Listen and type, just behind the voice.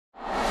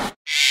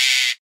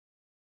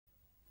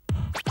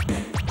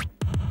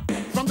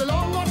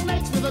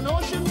the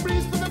ocean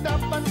breeze, to the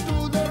dap, and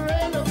to the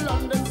rain of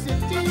London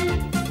City.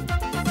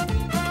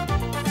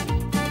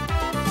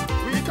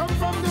 We come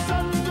from the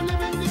sun to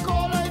live in the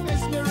cold. I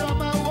miss me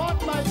rum, I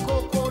want my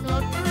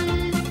coconut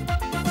tree.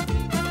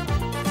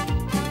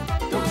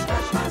 Don't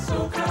scratch my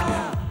soca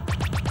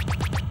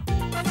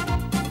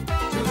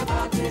till the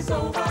party's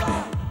over.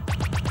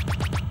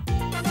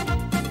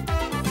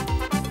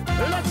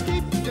 Let's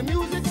keep the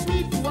music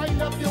sweet,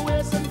 wind up your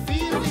waist and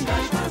feel the heat.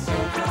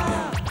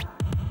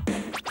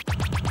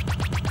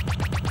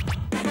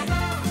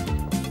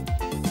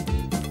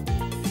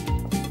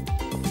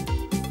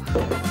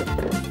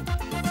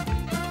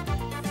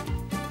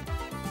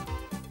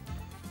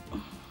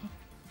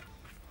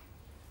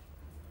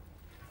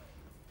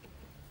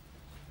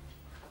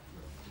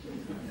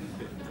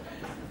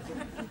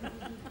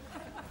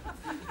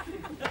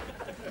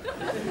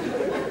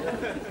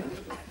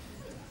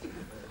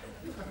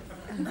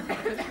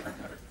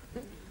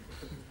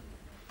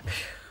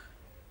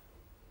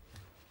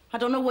 I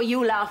don't know what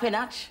you're laughing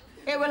at.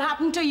 It will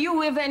happen to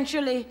you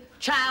eventually.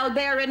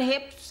 Childbearing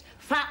hips,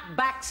 fat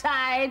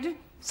backside,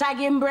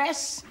 sagging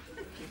breasts.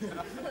 Do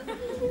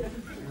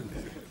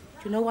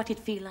you know what it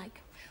feel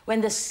like?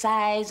 When the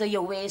size of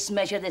your waist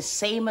measure the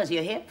same as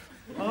your hip?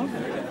 Huh?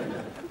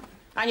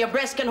 And your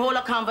breast can hold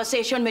a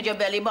conversation with your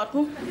belly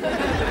button?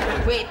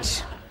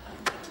 Wait.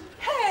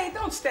 Hey,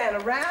 don't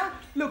stand around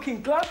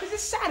looking glum, because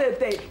it's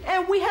Saturday,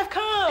 and we have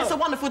come. It's a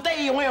wonderful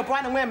day, and we're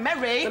bright and we're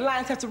merry. The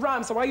lines have to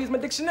rhyme, so I use my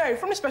dictionary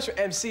from the special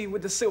MC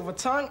with the silver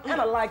tongue,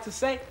 and I like to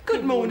say,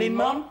 good morning,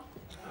 Mum.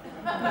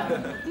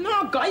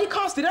 No, guy, you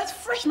can't steal that. That's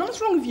fresh, man. What's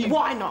wrong with you?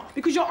 Why not?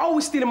 Because you're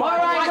always stealing my...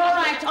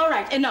 All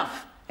right,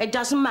 enough. It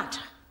doesn't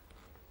matter.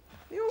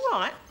 You all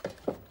right?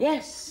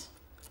 Yes.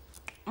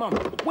 Mum,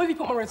 where have you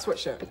put my red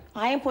sweatshirt?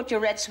 I ain't put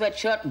your red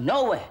sweatshirt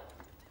nowhere.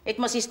 It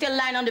must be still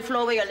lying on the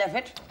floor where you left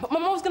it. But my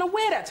mum's gonna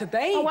wear that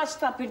today. Oh, what's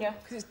stopping you?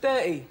 Because it's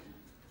dirty.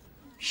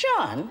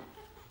 Sean,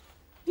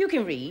 you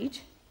can read,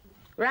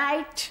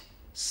 write,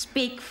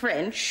 speak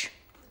French,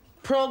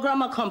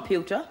 program a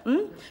computer.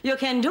 You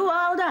can do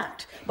all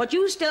that, but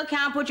you still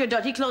can't put your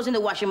dirty clothes in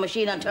the washing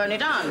machine and turn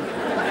it on.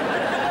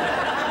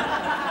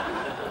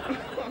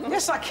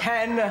 Yes, I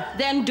can.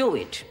 Then do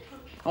it.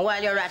 And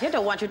while you're at it, I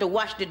want you to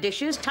wash the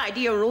dishes, tidy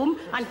your room,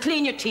 and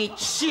clean your teeth.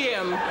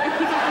 Shim.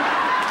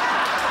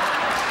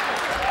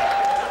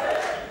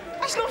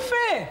 That's not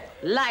fair.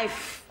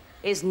 Life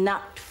is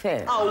not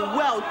fair. Oh,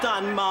 well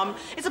done, Mum.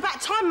 It's about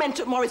time men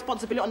took more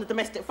responsibility on the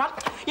domestic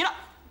front. You know...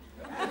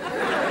 What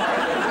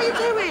are you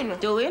doing?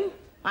 Doing?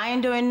 I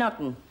ain't doing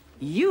nothing.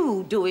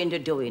 You doing the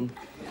doing.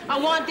 I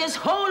want this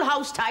whole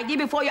house tidy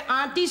before your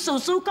Auntie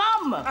Susu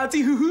come.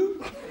 Auntie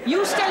Hoo-hoo?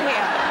 You still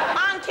here?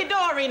 Auntie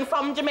Doreen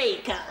from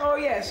Jamaica. Oh,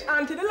 yes.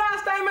 Auntie, the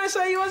last time I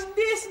saw you was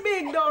this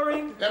big,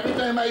 Doreen. Every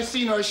time I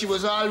seen her, she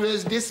was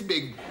always this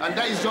big, and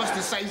that is just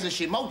the size of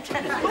she mouth.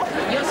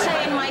 You're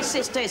saying my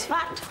sister is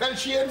fat? Well,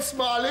 she ain't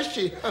small, is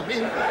she? I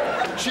mean,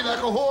 she like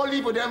a whole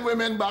heap of them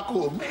women back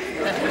home.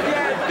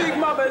 Yeah, big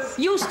mothers.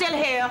 You still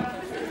here?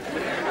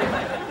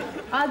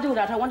 I'll do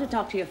that. I want to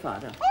talk to your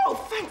father. Oh,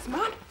 thanks,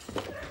 Mum.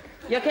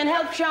 You can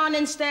help Sean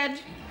instead.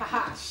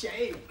 Haha,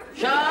 shame.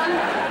 Sean?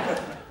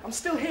 I'm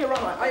still here,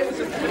 aren't I?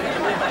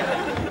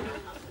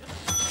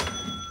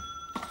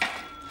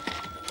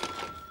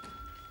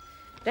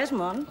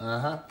 Desmond?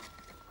 Uh-huh.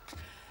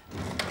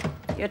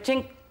 You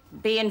think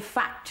being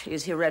fat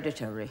is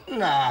hereditary?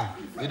 Nah,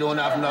 it don't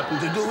have nothing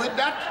to do with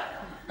that.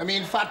 I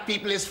mean, fat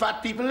people is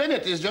fat people,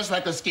 innit? It's just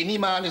like a skinny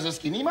man is a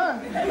skinny man.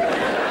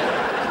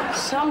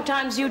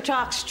 Sometimes you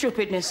talk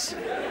stupidness.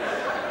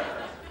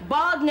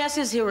 Baldness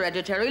is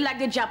hereditary, like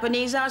the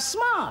Japanese are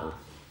small.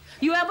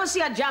 You ever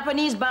see a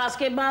Japanese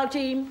basketball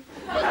team?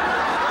 Well,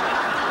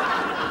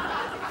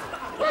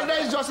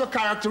 that is just a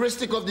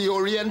characteristic of the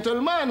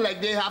Oriental man.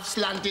 Like, they have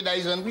slanted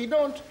eyes and we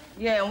don't.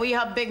 Yeah, and we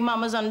have big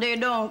mamas and they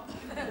don't.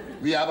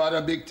 We have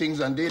other big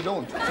things and they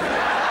don't.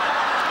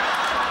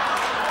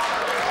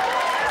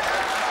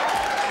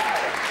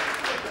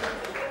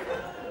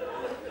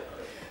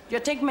 Do you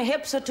think my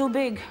hips are too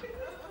big?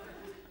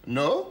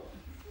 No.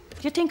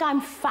 Do you think I'm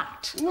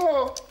fat?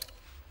 No.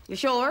 You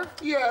sure?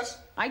 Yes.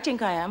 I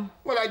think I am.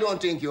 Well, I don't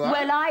think you are.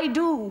 Well, I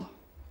do.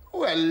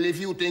 Well, if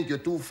you think you're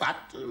too fat,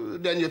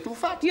 then you're too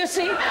fat. You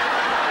see?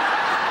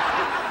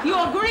 You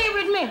agree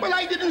with me? Well,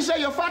 I didn't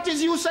say you're fat,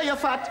 it's you say you're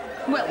fat.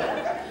 Well,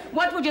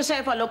 what would you say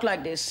if I look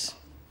like this?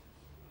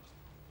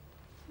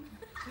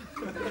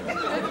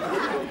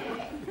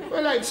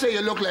 Well, I'd say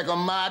you look like a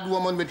mad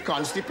woman with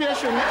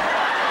constipation.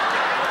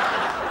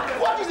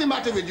 What is the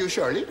matter with you,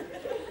 Shirley?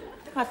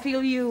 I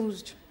feel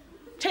used,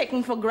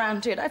 taken for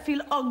granted. I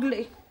feel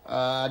ugly.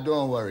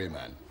 Don't worry,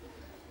 man.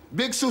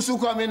 Big Susu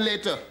coming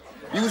later.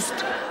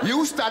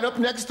 You stand up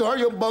next door,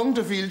 you're bound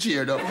to feel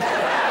cheered up.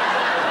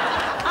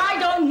 I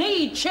don't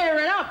need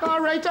cheering up.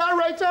 All right.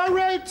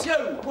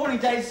 Yo, morning,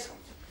 Des.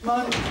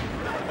 Morning.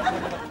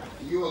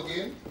 You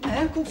again?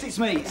 Yeah, of course it's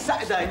me. It's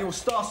Saturday and your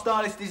star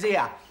stylist is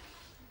here.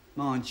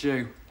 Mind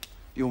you,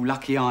 you're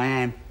lucky I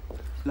am.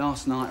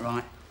 Last night,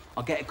 right,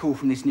 I get a call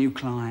from this new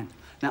client.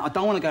 Now, I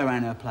don't want to go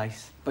around her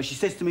place, but she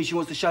says to me she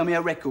wants to show me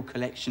her record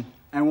collection.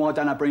 And why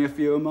don't I bring a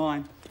few of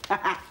mine?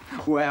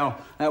 Well,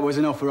 that was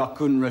an offer I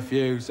couldn't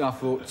refuse. I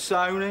thought,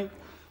 Tony,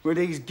 with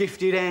these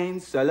gifted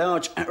hands, a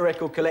large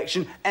record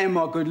collection, and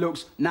my good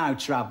looks, no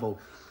trouble.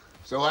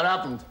 So what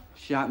happened?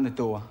 She opened the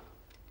door,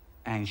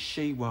 and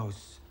she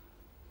was...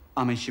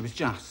 I mean, she was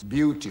just...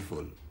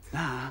 Beautiful.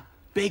 Nah,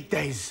 big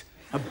Des.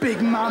 A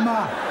big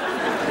mama.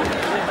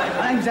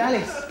 Her name's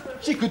Alice.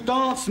 She could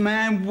dance,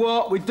 man.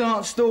 What? We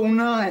danced all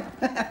night.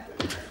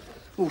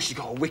 Oh, she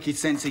got a wicked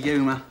sense of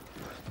humour.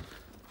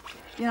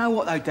 You know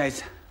what, though,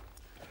 Des?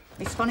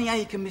 It's funny how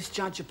you can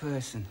misjudge a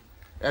person.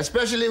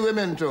 Especially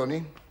women,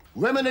 Tony.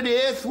 Women are the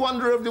 8th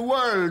wonder of the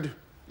world.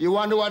 You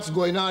wonder what's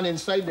going on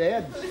inside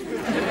their heads.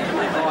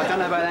 Oh, I don't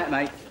know about that,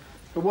 mate.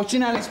 But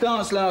watching Alice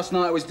dance last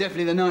night was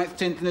definitely the 9th,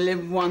 10th and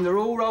 11th wonder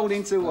all rolled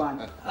into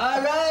one.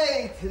 All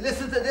right,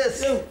 listen to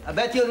this. I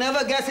bet you'll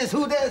never guess it's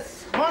who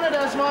this. Morning,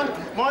 Desmond.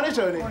 Morning,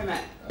 Shirley. Morning,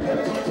 Matt.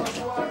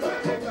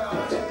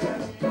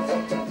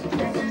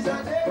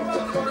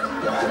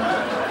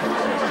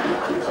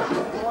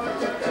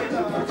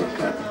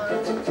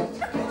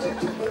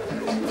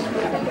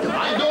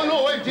 I don't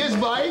know what it is,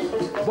 boy.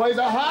 But it's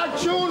a hard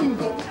tune.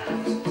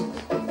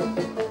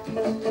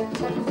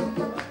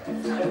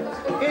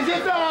 Is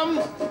it,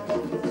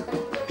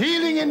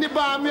 Healing in the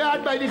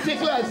Barnyard by the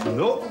Ticklers?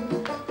 No.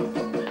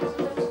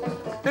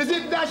 Is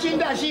it Dashing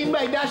Dashing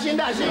by Dashing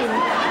Dashing?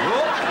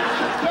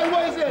 No. Then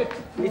what is it?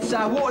 It's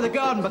Water the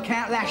Garden by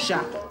Count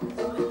Lasher.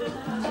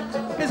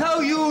 It's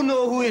how you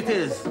know who it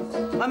is.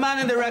 A man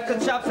in the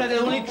record shop said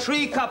there's only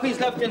 3 copies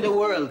left in the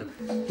world.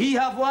 He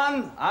have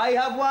one, I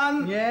have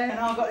one. Yeah, and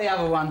I've got the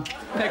other one.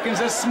 Peckin's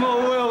a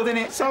small world,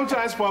 innit?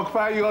 Sometimes, pork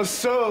pie, you're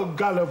so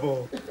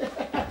gullible.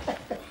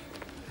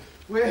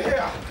 We're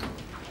here.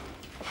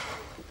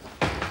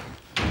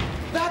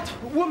 That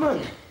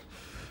woman.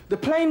 The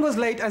plane was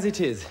late as it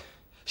is.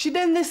 She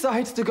then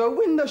decides to go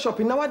window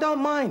shopping. Now, I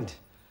don't mind.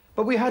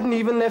 But we hadn't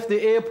even left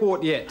the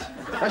airport yet.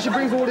 And she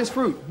brings all this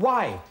fruit.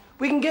 Why?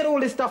 We can get all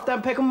this stuff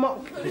down Peckham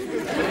Muck. Susu!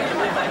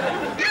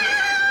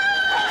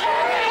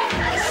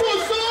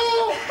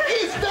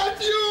 Is that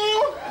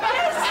you?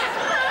 Yes,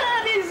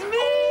 that is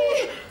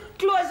me.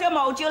 Close your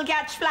mouth, you'll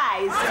catch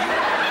flies.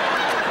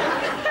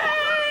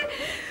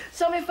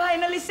 So me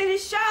finally see the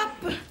shop.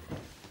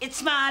 It's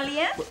small,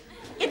 yeah?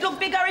 It look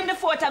bigger in the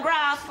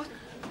photograph.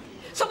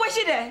 So what's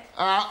she there?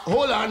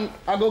 Hold on.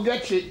 I go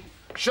get she.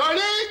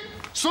 Shirley!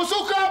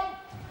 Susu, come!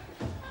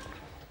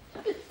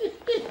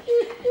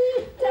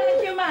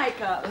 Thank you,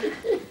 Michael.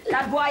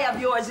 That boy of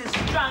yours is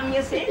strong,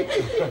 you see?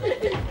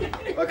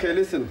 Okay,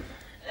 listen.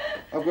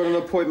 I've got an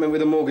appointment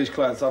with a mortgage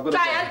client, so I've got to...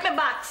 Client, my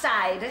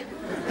backside.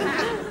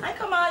 I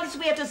come all this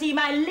way to see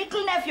my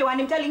little nephew and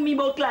him telling me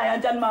about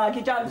client and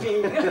mortgage and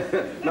thing.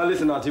 Now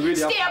listen, Auntie, really...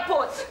 Stay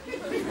put.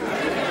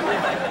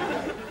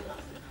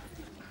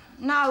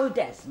 Now,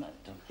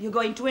 Desmond, you're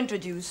going to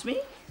introduce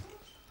me?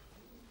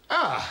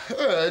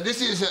 This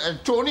is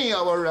Tony,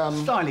 our,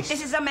 Stylist.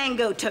 This is a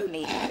mango,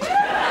 Tony.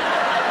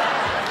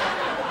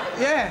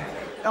 Yeah,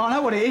 I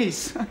know what it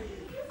is.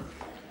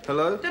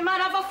 Hello? The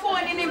man have a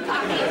phone in his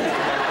pocket.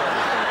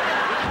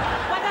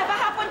 Whatever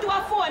happened to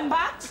a phone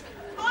box?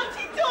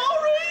 Auntie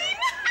Doreen!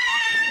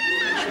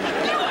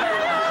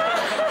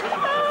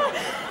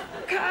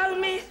 Call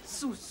me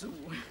Susu.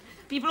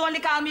 People only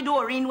call me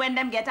Doreen when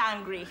them get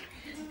angry.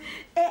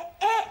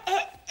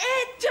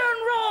 Turn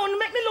round,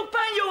 make me look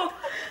on you.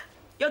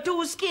 You're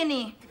too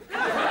skinny.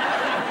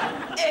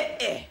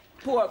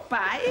 Pork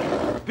pie.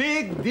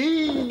 Big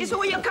D. Is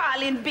who you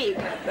calling big? You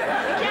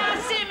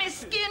can't see me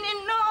skinny,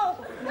 no.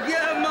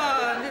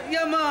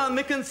 Yeah, man,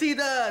 me can see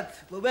that.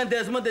 But when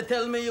Desmond they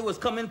tell me you was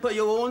coming for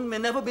your own, me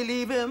never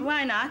believe him.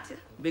 Why not?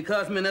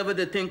 Because me never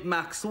did think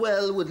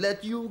Maxwell would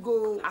let you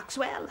go.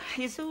 Maxwell,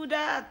 is who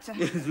that?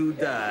 Is who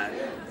that?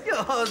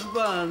 Your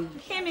husband.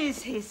 Him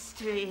is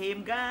history,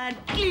 him gone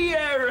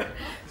clear.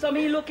 So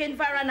me looking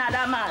for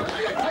another man.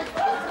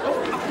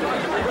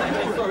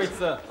 Sorry,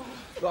 sir.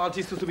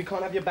 Auntie Susu, we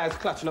can't have your bags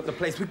clutching up the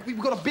place. We've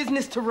got a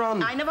business to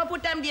run. I never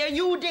put them there,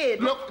 you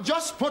did. Look,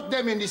 just put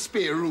them in the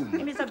spare room.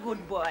 Him is a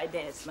good boy,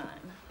 Desmond.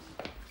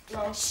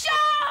 Sean!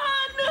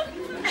 Look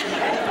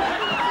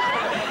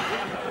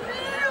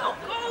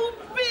how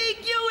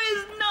big you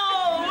is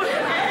now.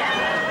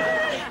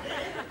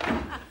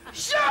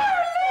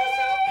 Shirley!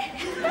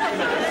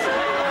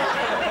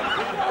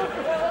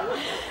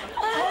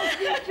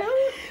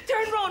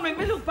 Turn round, make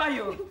me look by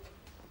you.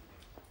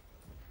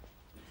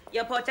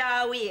 You put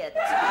her weight.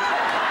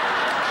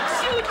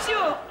 Shoot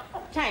you.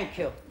 Thank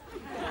you.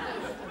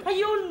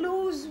 You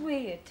lose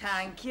weight.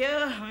 Thank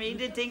you. Me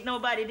did think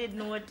nobody did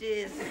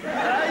notice.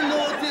 I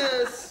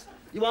notice.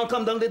 You want to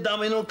come down to the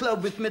domino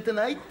club with me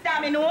tonight?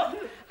 Domino?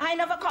 I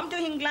never come to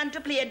England to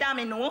play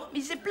domino.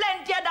 Me see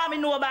plenty of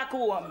domino back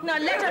home. Now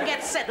let her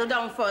get settled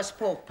down first,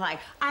 pork pie.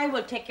 I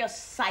will take your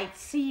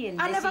sightseeing.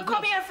 I never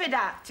come here for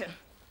that.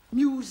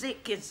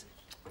 Music is...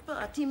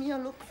 Party me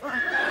look for.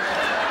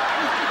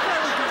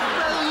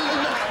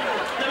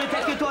 Let me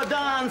take you to a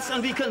dance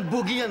and we can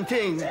boogie and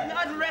ting.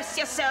 God rest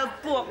yourself,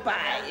 pork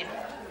pie.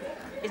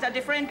 It's a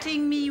different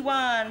thing me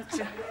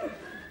want.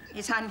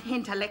 It's an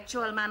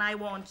intellectual man I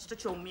want to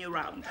show me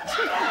around.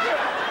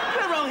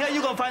 Around here,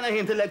 you gonna find an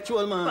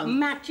intellectual man. But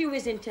Matthew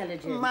is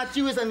intelligent.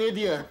 Matthew is an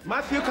idiot.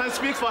 Matthew can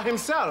speak for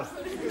himself.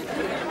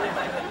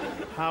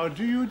 How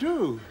do you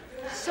do?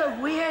 So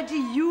where do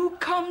you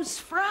comes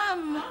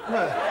from?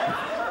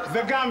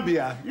 The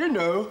Gambia, you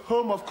know,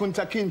 home of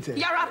Kunta Kinte.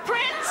 You're a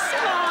prince?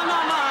 No,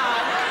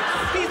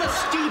 man. He's a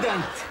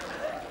student.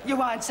 You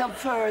want some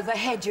further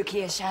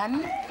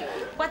education?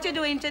 What you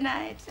doing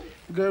tonight?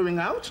 Going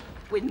out?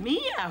 With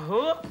me, I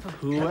hope.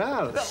 Who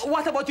else?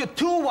 What about your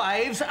 2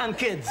 wives and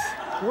kids?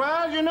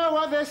 Well, you know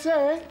what they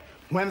say.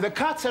 When the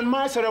cats and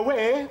mice are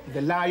away,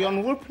 the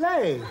lion will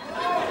play.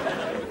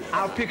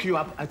 I'll pick you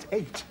up at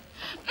 8.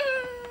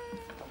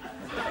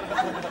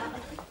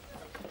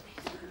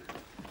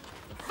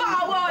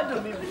 Forward!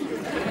 Let me go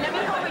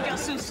with your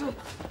Susu.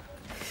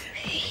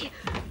 Hey,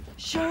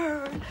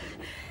 sure.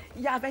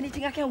 You have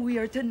anything I can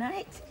wear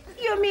tonight?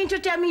 You mean to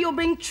tell me you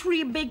bring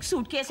 3 big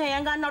suitcases and you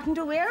ain't got nothing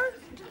to wear?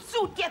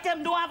 Suitcase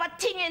them don't have a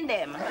thing in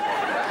them. They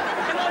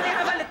only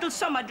have a little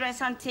summer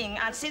dress and thing.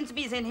 And since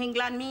we's in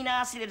England, me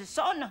now see the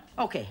sun.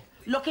 Okay,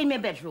 look in my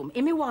bedroom,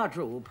 in my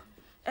wardrobe.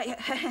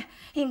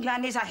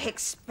 England is an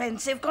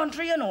expensive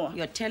country, you know.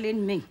 You're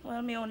telling me.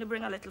 Well, me only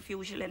bring a little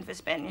few shillings for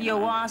spending. You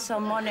want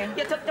some money?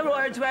 You took the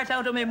words right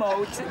out of my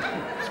mouth.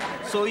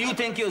 So you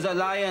think you're a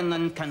lion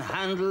and can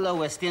handle a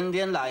West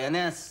Indian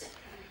lioness?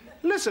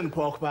 Listen,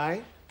 pork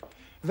pie.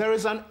 There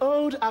is an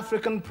old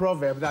African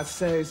proverb that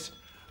says,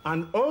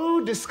 an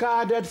old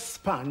discarded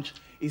sponge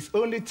is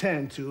only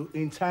turned to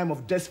in time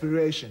of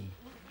desperation.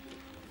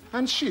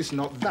 And she's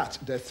not that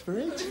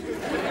desperate.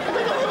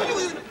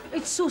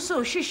 It's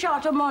Susu, she's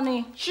short of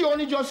money. She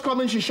only just come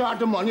and she short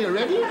the money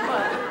already.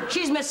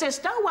 She's my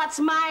sister, what's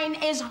mine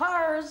is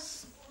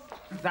hers.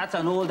 That's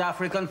an old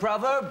African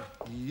proverb.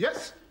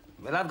 Yes.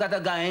 Well, I've got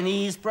a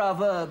Guyanese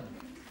proverb.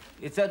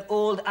 It said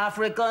old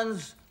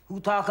Africans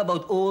who talk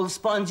about old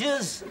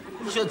sponges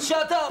should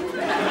shut up.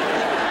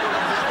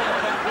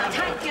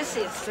 Thank you,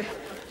 sis.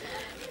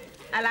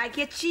 I like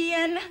your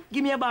chain.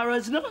 Give me a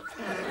barrows, no? Boy,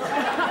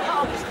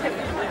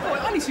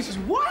 honey, this is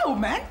wild,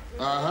 man.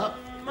 Uh-huh.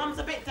 Mum's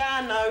a bit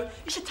down, though.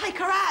 You should take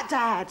her out,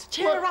 Dad.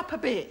 Cheer her up a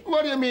bit.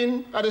 What do you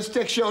mean? I just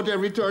text you out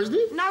every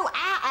Thursday? No,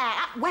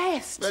 out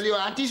west. Well, your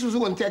auntie Susu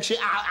won't text you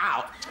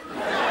out.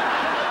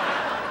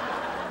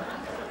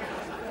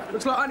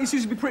 Looks like Auntie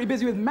Susie be pretty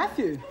busy with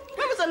Matthew.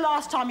 When was the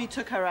last time you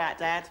took her out,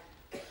 Dad?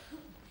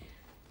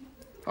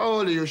 How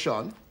old are you,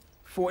 Sean?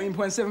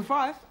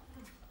 14.75.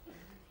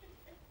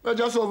 Well,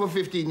 just over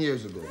 15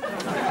 years ago.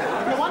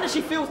 No wonder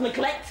she feels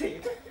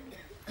neglected.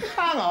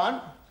 Hang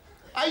on.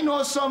 I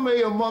know somewhere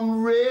your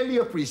mum really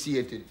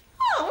appreciated.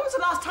 Oh, when was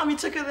the last time you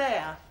took her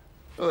there?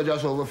 Oh,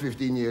 just over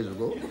 15 years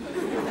ago.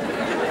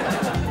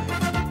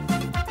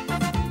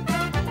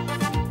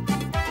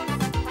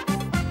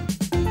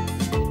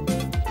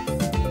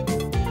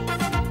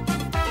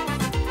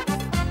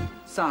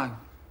 So,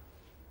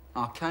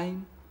 I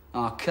came,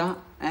 I cut,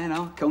 and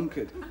I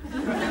conquered.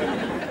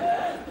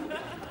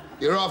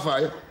 You're off, are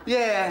you?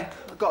 Yeah,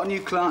 I've got a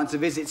new client to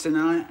visit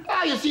tonight.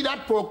 Ah, you see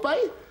that pork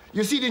pie?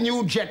 You see the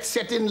new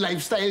jet-setting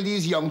lifestyle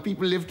these young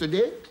people live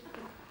today?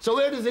 So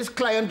where does this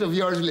client of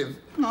yours live?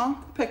 No,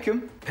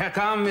 Peckham.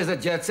 Peckham is a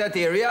jet-set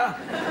area.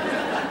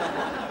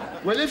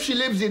 Well, if she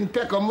lives in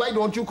Peckham, why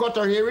don't you cut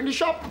her hair in the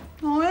shop?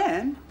 Oh, I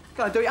am.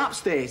 Gotta do it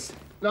upstairs.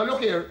 Now,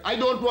 look here. I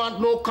don't want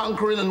no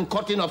conquering and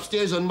cutting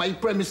upstairs on my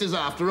premises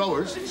after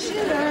hours.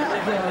 Chill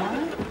out,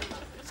 girl.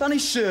 It's only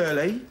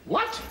Shirley.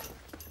 What?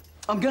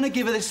 I'm gonna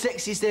give her the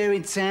sexiest hair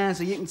in town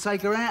so you can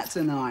take her out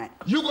tonight.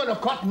 You gonna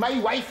cut my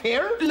wife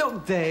hair?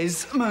 Look,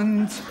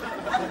 Desmond.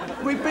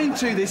 We've been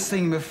through this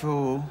thing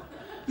before.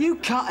 You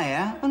cut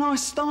hair and I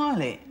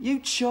style it. You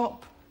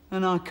chop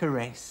and I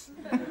caress.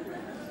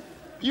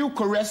 You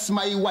caress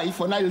my wife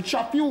and I'll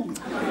chop you.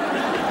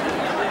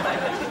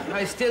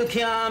 I still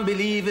can't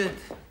believe it.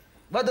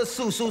 What does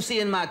Susu see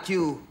in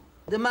Matthew?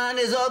 The man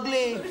is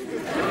ugly.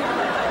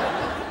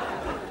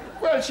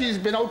 Well, she's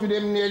been out with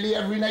him nearly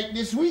every night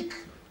this week.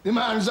 The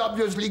man's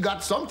obviously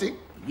got something.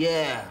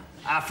 Yeah,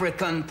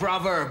 African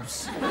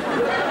proverbs.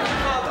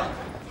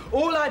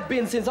 All I've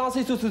been since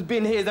Auntie Susu's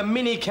been here is a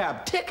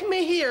minicab. Take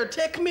me here,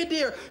 take me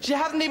there. She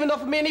hasn't even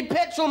offered me any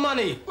petrol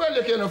money. Well,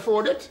 you can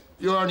afford it.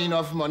 You earn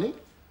enough money.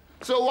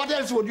 So what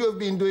else would you have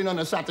been doing on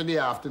a Saturday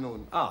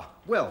afternoon? Ah,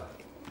 well,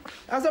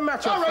 as a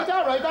matter of All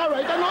right.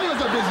 I know you're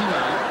a busy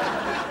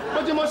man.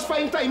 But you must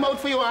find time out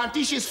for your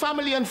auntie. She's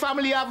family and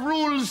family have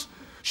rules.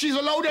 She's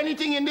allowed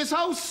anything in this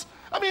house.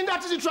 I mean,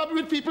 that is the trouble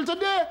with people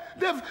today.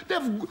 They've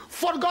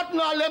forgotten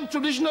all them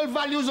traditional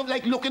values of,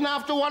 like, looking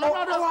after one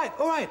another.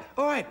 All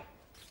right.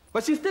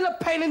 But she's still a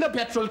pain in the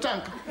petrol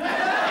tank.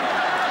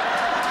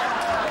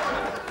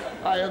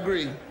 I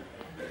agree.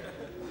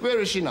 Where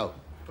is she now?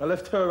 I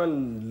left her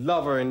and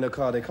Lover in the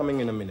car. They're coming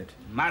in a minute.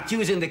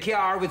 Matthew's in the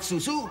car with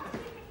Susu.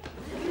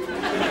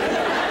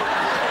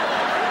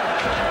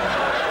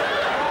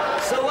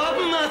 So what,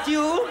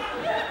 Matthew?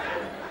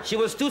 She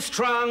was too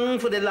strong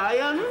for the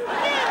lion?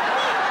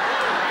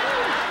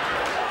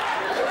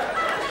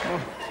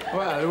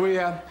 Well,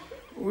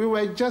 we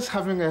were just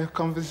having a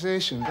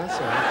conversation, that's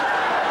all.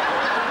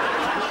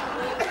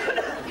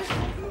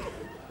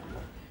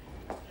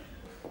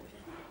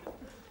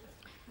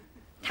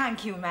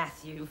 Thank you,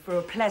 Matthew, for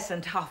a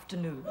pleasant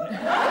afternoon.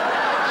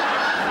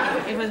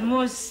 It was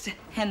most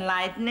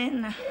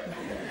enlightening.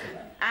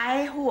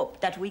 I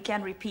hope that we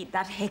can repeat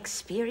that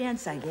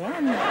experience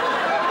again.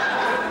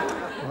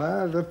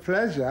 Well, the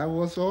pleasure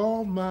was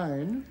all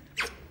mine.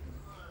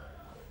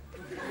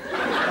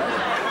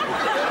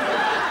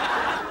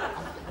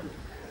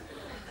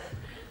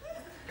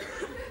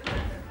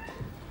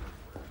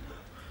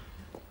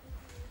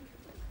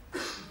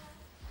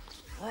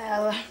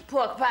 Well,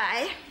 pork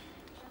pie.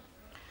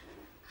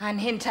 An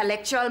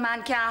intellectual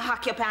man can't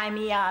occupy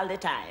me all the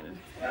time.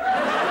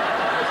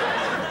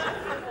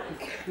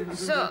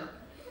 So,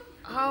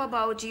 how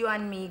about you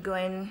and me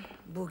going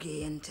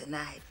boogieing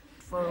tonight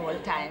for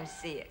old time's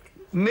sake?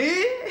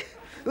 Me?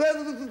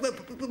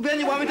 When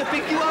you want me to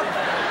pick you up?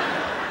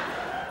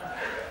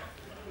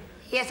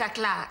 Here's a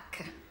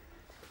clock.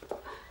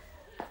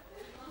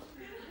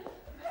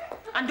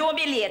 And don't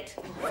be late.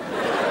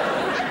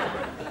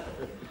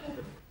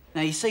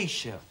 Now, you see,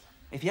 Shirley,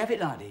 if you have it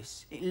like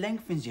this, it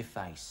lengthens your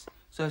face.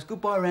 So it's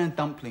goodbye round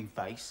dumpling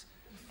face,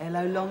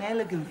 hello long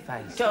elegant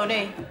face.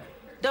 Tony,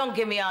 don't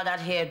give me all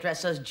that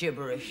hairdresser's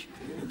gibberish.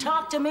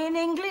 Talk to me in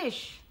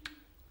English.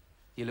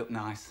 You look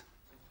nice.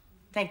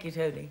 Thank you,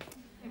 Tony.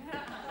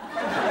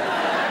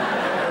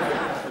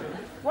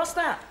 What's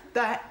that?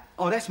 That?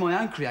 Oh, that's my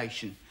own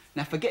creation.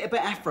 Now, forget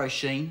about Afro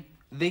Sheen.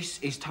 This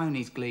is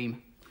Tony's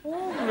gleam.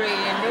 Oh, really?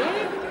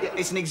 Yeah,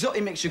 it's an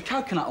exotic mixture of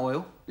coconut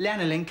oil,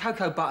 lanolin,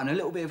 cocoa butter, and a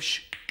little bit of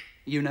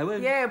you know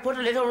who? Yeah, put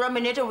a little rum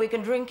in it and we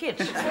can drink it.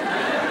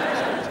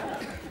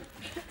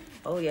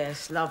 Oh,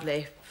 yes,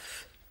 lovely.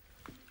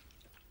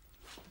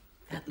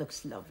 That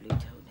looks lovely,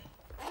 Tony.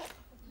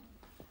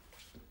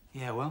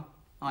 Yeah, well,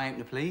 I aim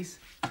to please.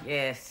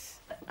 Yes,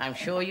 I'm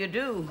sure you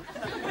do.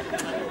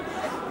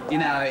 You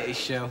know how it is,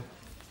 Shirley.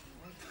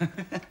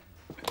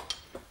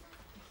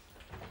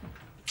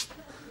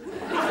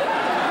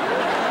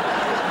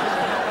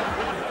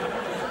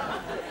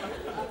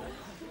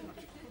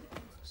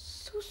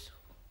 Susu.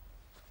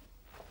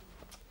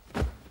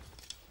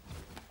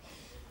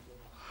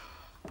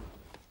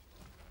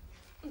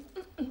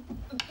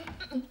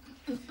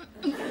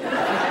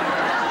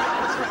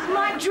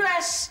 My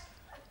dress.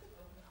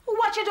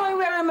 What you doing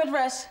wearing my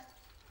dress?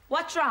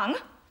 What's wrong?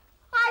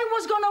 I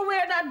was gonna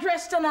wear that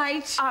dress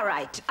tonight. All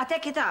right, I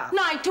take it off.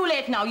 No, too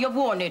late now. You've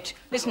worn it.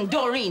 Listen,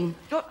 Doreen.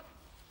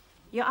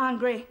 You're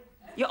angry.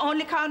 You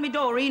only call me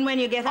Doreen when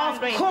you get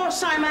angry. Of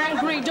course I'm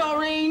angry,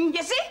 Doreen.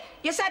 You see?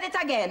 You said it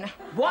again.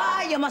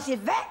 Why? You must be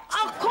vexed.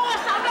 Of course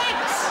I'm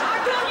vexed. I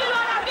told you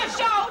not have to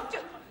shout.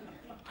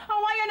 Oh,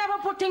 why you never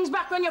put things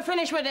back when you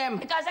finish with them?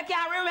 Because I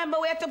can't remember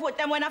where to put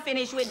them when I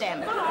finish with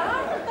them.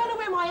 I don't know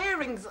where my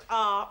earrings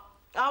are.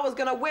 I was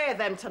gonna wear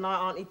them tonight,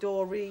 Auntie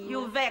Doreen.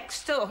 You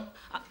vexed too.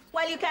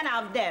 Well, you can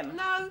have them.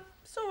 No,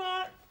 it's all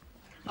right.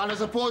 And I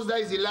suppose that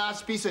is the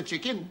last piece of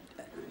chicken.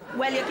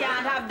 Well, you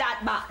can't have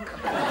that back.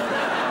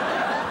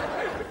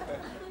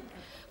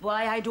 Boy,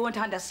 I don't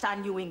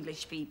understand you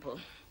English people.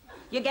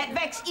 You get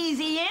vexed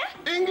easy, yeah?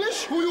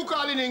 English? Who you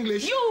calling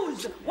English?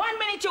 Use! 1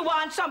 minute you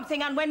want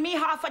something, and when me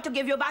offer to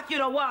give you back, you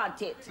don't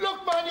want it.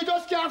 Look, man, you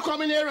just can't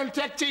come in here and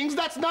take things.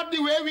 That's not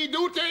the way we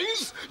do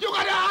things. You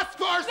gotta ask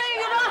first. See,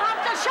 you don't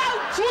have to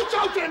shout. Who's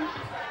shouting?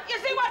 You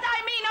see what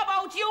I mean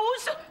about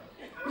yous?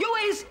 You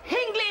is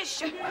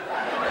English.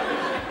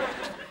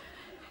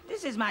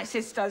 This is my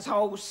sister's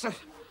house.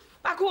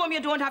 Back home, you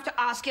don't have to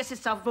ask your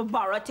sister for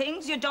borrow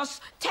things. You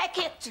just take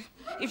it.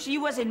 If she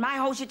was in my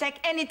house, she'd take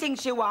anything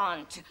she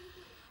want.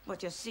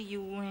 But you see,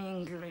 you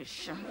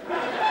English.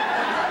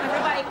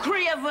 Everybody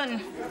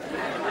craven.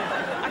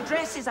 A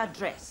dress is a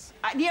dress.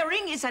 An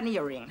earring is an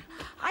earring.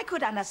 I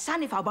could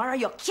understand if I borrow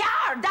your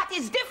car. That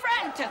is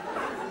different.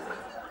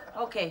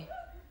 Okay.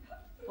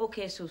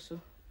 Okay, Susu.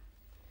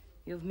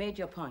 You've made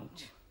your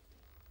point.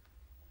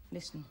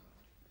 Listen.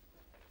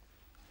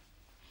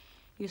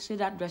 You see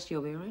that dress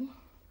you're wearing?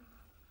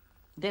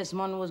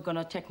 Desmond was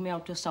gonna take me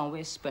out to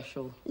somewhere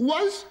special.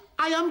 Was?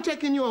 I am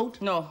taking you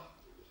out. No.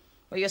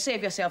 Well, you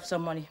save yourself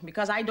some money,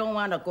 because I don't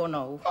want to go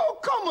now. Oh,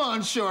 come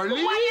on,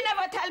 Shirley. Why you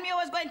never tell me I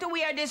was going to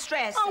wear this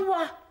dress? Oh,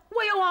 what?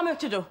 What you want me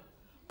to do?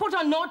 Put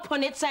a note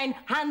on it saying,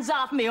 hands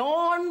off me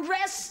own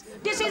dress?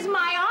 This is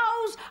my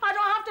house. I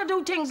don't have to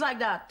do things like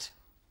that.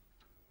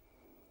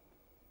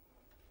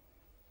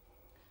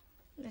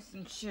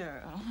 Listen,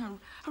 Cheryl,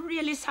 I'm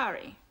really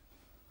sorry.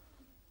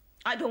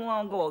 I don't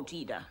want to go out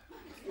either.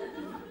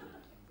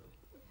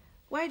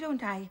 Why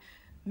don't I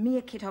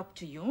make it up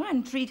to you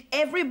and treat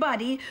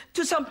everybody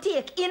to some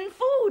take-in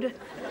food?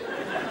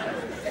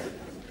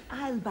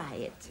 I'll buy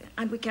it,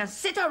 and we can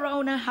sit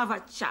around and have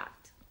a chat.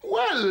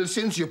 Well,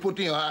 since you're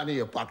putting your hand in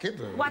your pocket...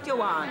 What you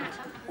want?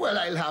 Well,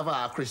 I'll have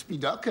a crispy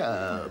duck,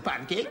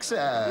 pancakes,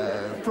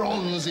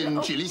 prawns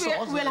in chili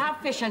sauce. We'll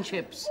have fish and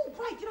chips. Oh,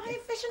 right, you know, I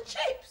have fish and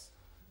chips.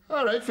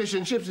 All right, fish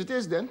and chips it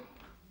is, then.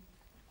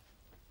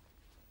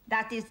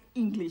 That is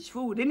English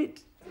food, isn't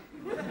it?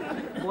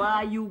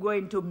 Why are you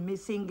going to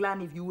miss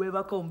England if you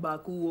ever come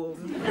back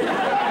home?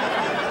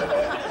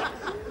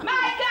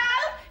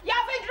 Michael, you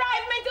have to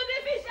drive me to the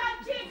fish and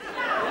chips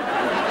now.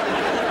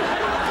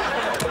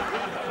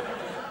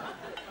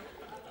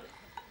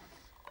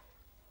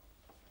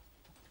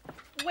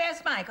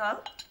 Where's Michael?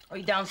 Oh,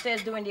 he's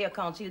downstairs doing the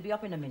accounts. He'll be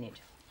up in a minute.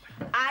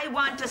 I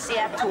want to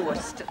say a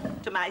toast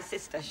to my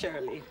sister,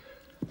 Shirley.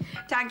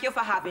 Thank you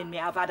for having me.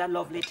 I've had a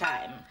lovely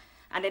time.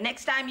 And the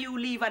next time you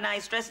leave a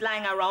nice dress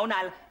lying around,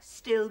 I'll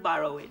still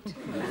borrow it.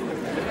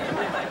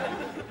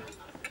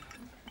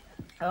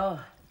 Oh,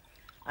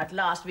 at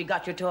last we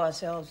got you to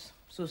ourselves.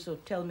 Susu,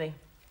 tell me,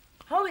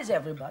 how is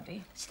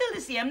everybody? Still the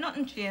same,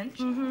 nothing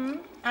changed.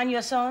 And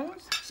your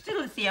sons?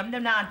 Still the same, they're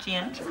not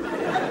changed.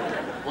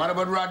 What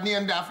about Rodney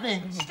and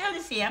Daphne? Still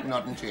the same.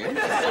 Nothing changed.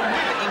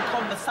 In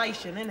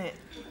conversation, innit?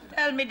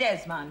 Tell me,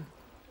 Desmond,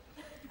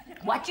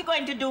 what you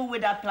going to do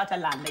with that plot of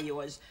land of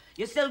yours?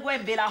 You still going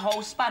to build a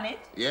house on it?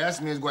 Yes,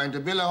 me's going to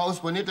build a house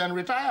on it and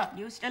retire.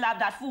 You still have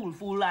that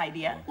fool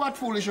idea? What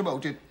foolish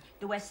about it?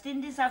 The West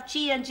Indies have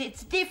changed.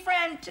 It's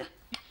different.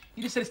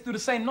 You just said it's still the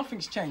same,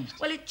 nothing's changed.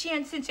 Well, it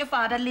changed since your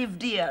father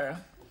lived here.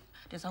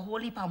 There's a whole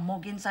heap of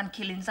muggings and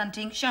killings and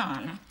things,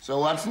 Sean. So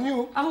what's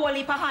new? A whole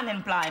heap of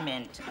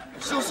unemployment.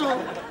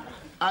 So,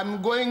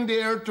 I'm going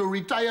there to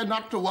retire,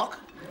 not to work?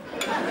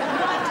 What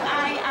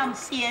I am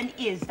saying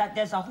is that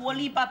there's a whole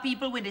heap of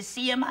people with the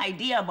same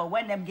idea, but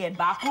when them get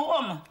back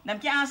home, them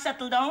can't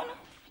settle down.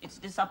 It's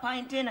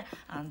disappointing,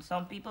 and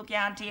some people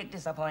can't take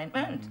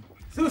disappointment.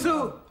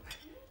 Susu!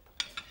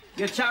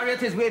 Your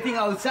chariot is waiting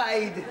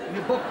outside.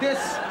 Me book this,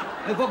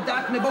 me book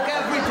that, me book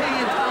everything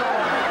in town.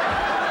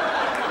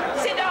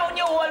 Sit down,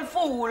 you old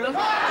fool. Reach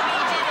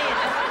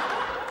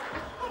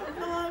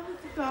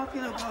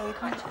Talking about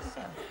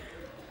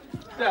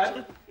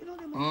Dad?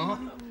 No,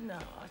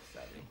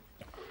 sorry.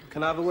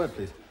 Can I have a word,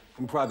 please?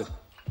 In private.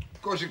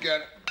 Of course you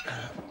can.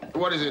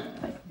 What is it?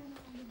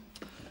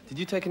 Did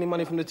you take any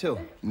money from the till?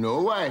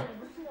 No, why?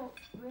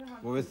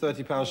 Well, we're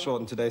 £30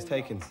 short in today's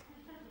takings.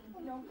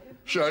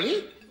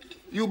 Shirley,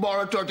 you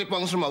borrowed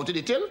 £30 from out of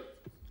the till?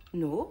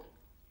 No.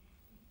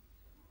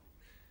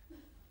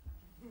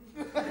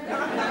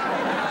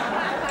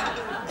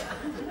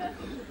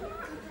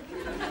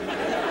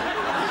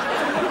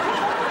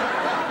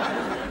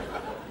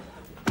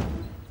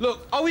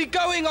 Look, are we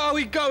going or are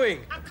we going?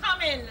 I'm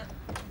coming.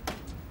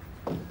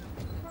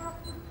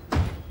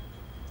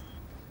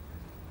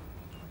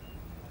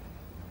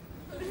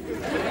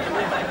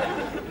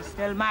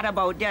 Still mad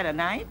about the other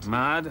night?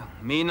 Mad?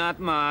 Me not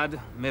mad.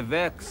 Me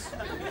vex.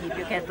 Keep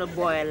your kettle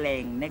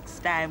boiling. Next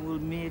time we'll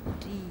make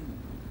tea.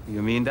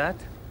 You mean that?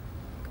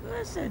 Of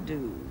course I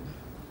do.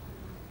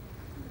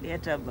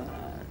 Later,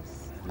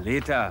 boss.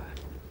 Later.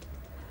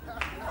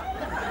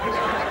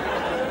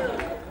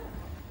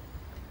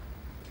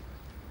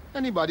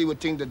 Anybody would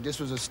think that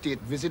this was a state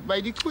visit by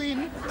the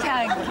Queen.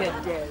 Thank you,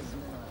 Desmond.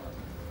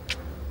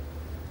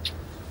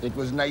 It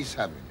was nice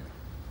having you.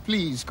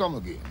 Please come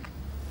again,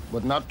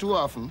 but not too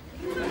often.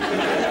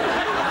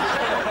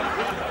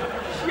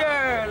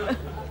 Shirley,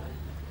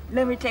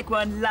 let me take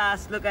one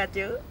last look at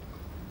you.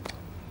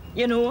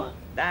 You know,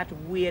 that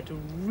weight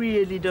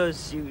really does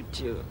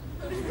suit you.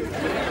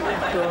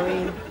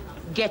 Doreen,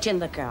 get in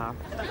the car.